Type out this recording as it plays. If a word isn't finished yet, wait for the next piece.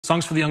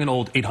Songs for the Young and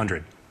Old,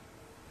 800.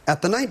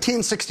 At the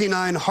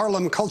 1969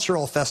 Harlem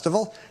Cultural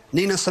Festival,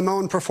 Nina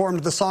Simone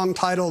performed the song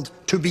titled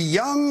 "To Be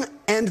Young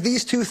and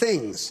These Two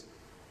Things."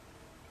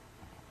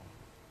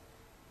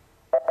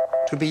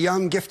 To be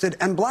young, gifted,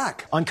 and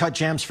black. Uncut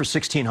Jams for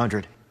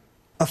 1600.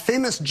 A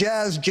famous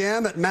jazz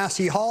jam at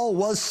Massey Hall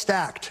was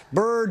stacked.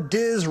 Bird,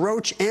 Diz,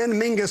 Roach, and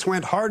Mingus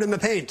went hard in the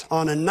paint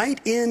on a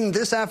night in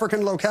this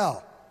African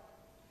locale.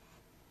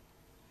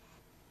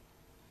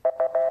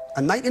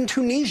 A night in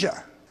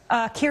Tunisia.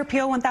 Keir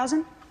Peele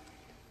 1000?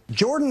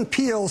 Jordan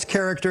Peele's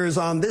characters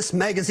on this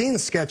magazine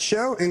sketch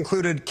show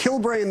included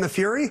Kilbrain the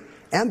Fury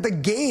and The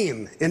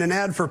Game in an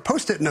ad for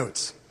Post-it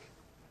notes.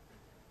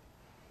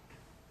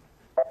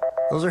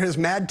 Those are his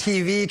Mad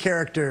TV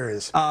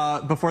characters.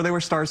 Before they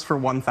were stars for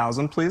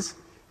 1000, please.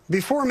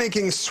 Before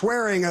making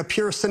swearing a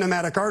pure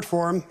cinematic art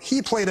form,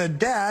 he played a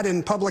dad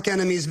in Public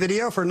Enemy's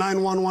video for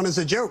 911 as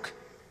a joke.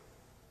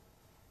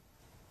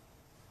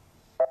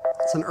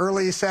 It's an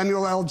early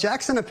Samuel L.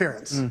 Jackson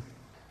appearance.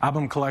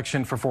 Album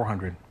collection for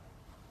 400.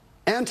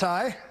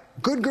 Anti,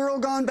 Good Girl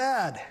Gone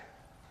Bad.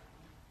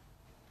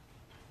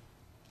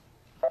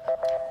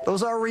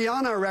 Those are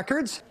Rihanna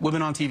records.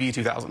 Women on TV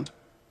 2000.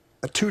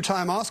 A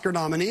two-time Oscar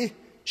nominee,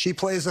 she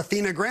plays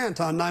Athena Grant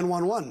on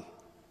 911.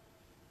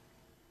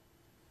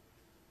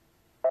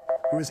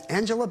 Who is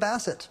Angela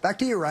Bassett? Back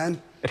to you, Ryan.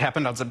 It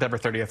happened on September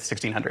 30th,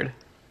 1600.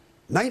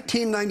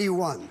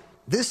 1991.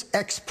 This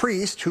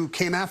ex-priest, who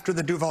came after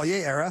the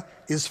Duvalier era,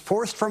 is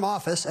forced from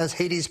office as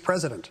Haiti's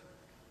president.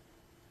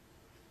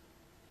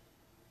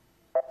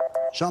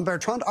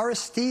 Jean-Bertrand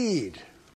Aristide.